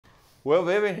Well,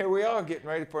 Vivian, here we are getting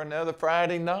ready for another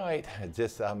Friday night.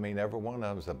 I mean, every one of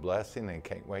them is a blessing and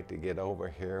can't wait to get over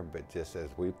here. But just as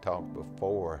we've talked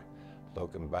before,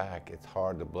 looking back, it's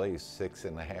hard to believe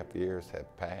 6.5 years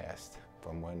have passed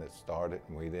from when it started,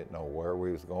 and we didn't know where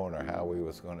we was going or how we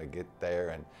was going to get there,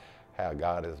 and how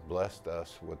God has blessed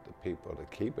us with the people to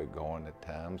keep it going at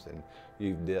times. And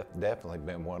you've definitely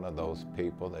been one of those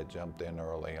people that jumped in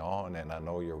early on, and I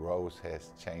know your roles has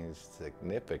changed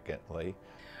significantly.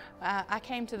 I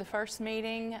came to the first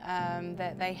meeting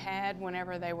that they had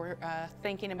whenever they were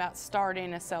thinking about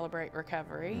starting a Celebrate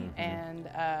Recovery, and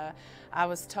I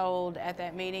was told at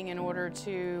that meeting, in order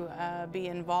to be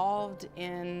involved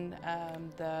in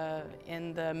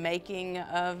the making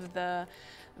of the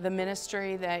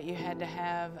ministry, that you had to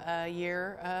have a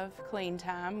year of clean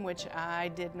time, which I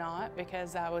did not,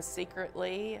 because I was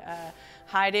secretly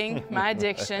hiding my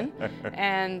addiction.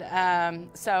 And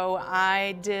so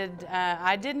I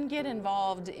didn't get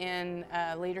involved in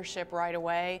leadership right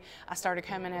away. I started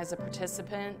coming as a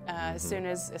participant as soon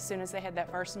as they had that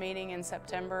first meeting in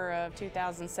September of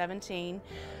 2017.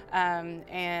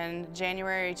 And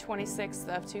January 26th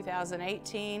of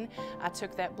 2018, I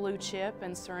took that blue chip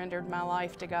and surrendered my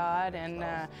life to God, and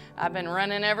I've been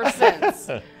running ever since.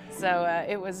 So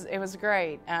it was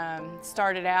great.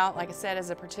 Started out, like I said, as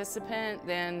a participant.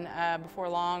 Then before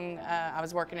long, I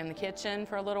was working in the kitchen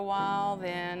for a little while.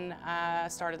 Then I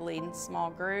started leading a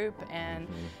small group, and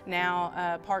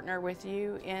now partner with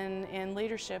you in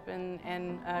leadership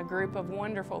and a group of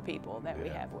wonderful people that we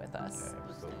have with us.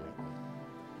 Absolutely.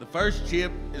 The first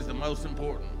chip is the most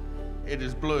important. It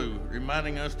is blue,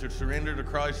 reminding us to surrender to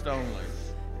Christ only.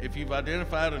 If you've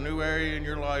identified a new area in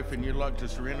your life and you'd like to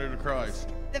surrender to Christ.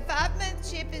 The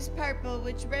 5-month chip is purple,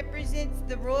 which represents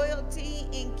the royalty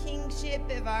and kingship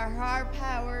of our higher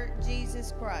power,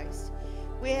 Jesus Christ.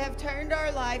 We have turned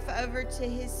our life over to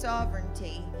His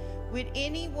sovereignty. Would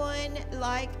anyone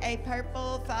like a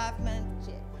purple 5-month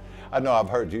chip? I know I've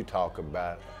heard you talk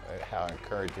about how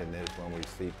encouraging it is when we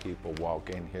see people walk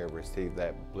in here, receive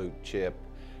that blue chip,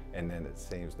 and then it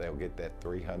seems they'll get that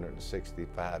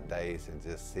 365 days and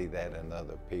just see that in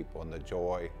other people, and the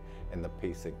joy and the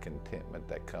peace and contentment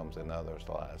that comes in others'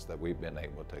 lives that we've been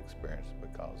able to experience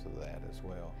because of that as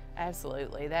well.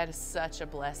 Absolutely. That is such a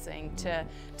blessing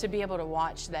to be able to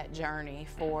watch that journey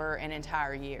for an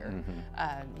entire year.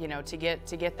 You know, to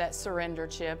get that surrender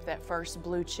chip, that first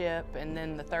blue chip, and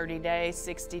then the 30-day,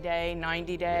 60-day,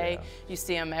 90-day. You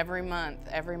see them every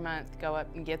month go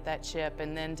up and get that chip,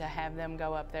 and then to have them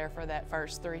go up there for that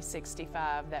first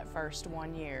 365, that first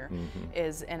 1 year,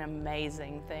 is an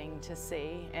amazing thing to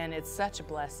see, and it's such a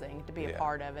blessing to be a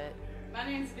part of it. My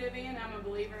name's Vivian. I'm a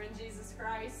believer in Jesus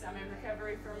Christ. I'm in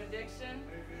recovery from addiction.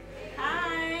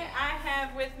 Hi, I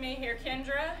have with me here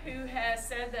Kendra, who has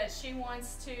said that she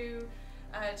wants to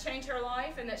change her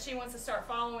life and that she wants to start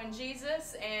following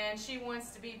Jesus, and she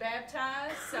wants to be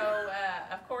baptized. So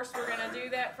of course we're going to do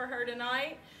that for her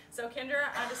tonight. So Kendra,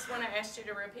 I just want to ask you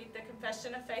to repeat the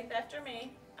confession of faith after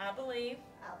me. I believe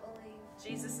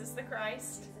Jesus is the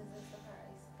Christ,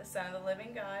 the Son of the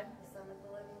living God,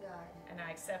 and I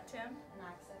accept Him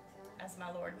as my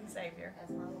Lord and Savior.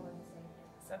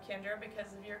 So Kendra,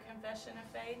 because of your confession of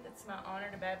faith, it's my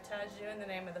honor to baptize you in the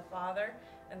name of the Father,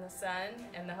 and the Son,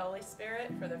 and the Holy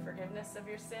Spirit, for the forgiveness of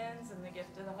your sins and the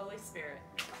gift of the Holy Spirit.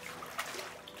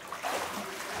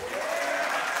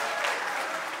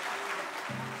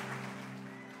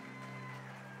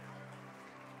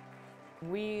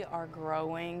 We are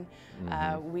growing.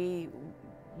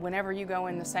 Whenever you go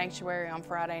in the sanctuary on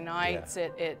Friday nights,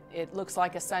 it looks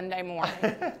like a Sunday morning.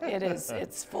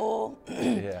 It's full,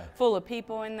 full of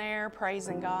people in there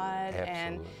praising God. Absolutely.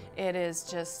 And it is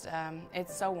just,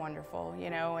 it's so wonderful, you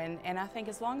know. And I think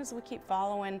as long as we keep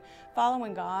following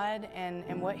God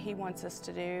and what He wants us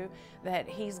to do, that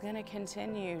He's going to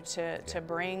continue to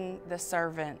bring the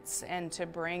servants and to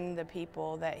bring the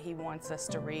people that He wants us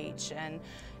to reach. And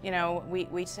you know,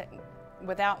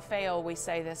 without fail, we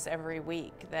say this every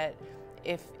week, that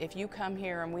if you come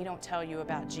here and we don't tell you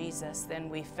about Jesus, then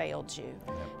we failed you.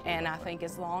 And I think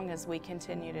as long as we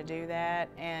continue to do that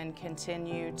and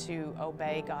continue to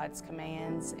obey God's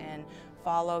commands and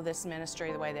follow this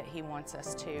ministry the way that He wants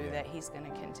us to, that He's going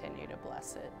to continue to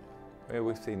bless it. Well,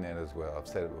 we've seen that as well. I've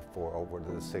said it before, over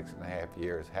the 6.5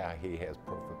 years, how He has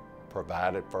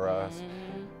provided for us.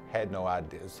 Had no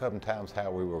idea sometimes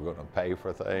how we were going to pay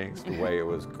for things, the way it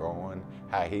was growing,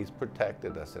 how He's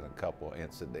protected us in a couple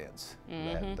incidents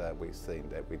that we've seen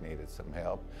that we needed some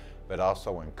help, but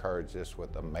also encouraged us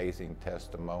with amazing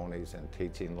testimonies and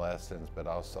teaching lessons, but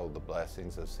also the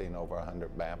blessings of seeing over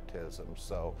 100 baptisms.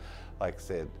 So like I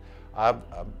said, I'm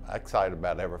excited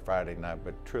about every Friday night,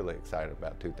 but truly excited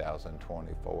about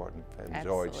 2024, and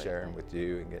enjoyed Absolutely. sharing with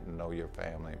you and getting to know your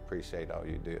family. Appreciate all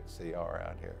you do at CR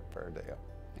out here at Fairdale.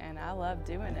 And I love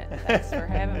doing it. Thanks for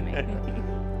having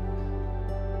me.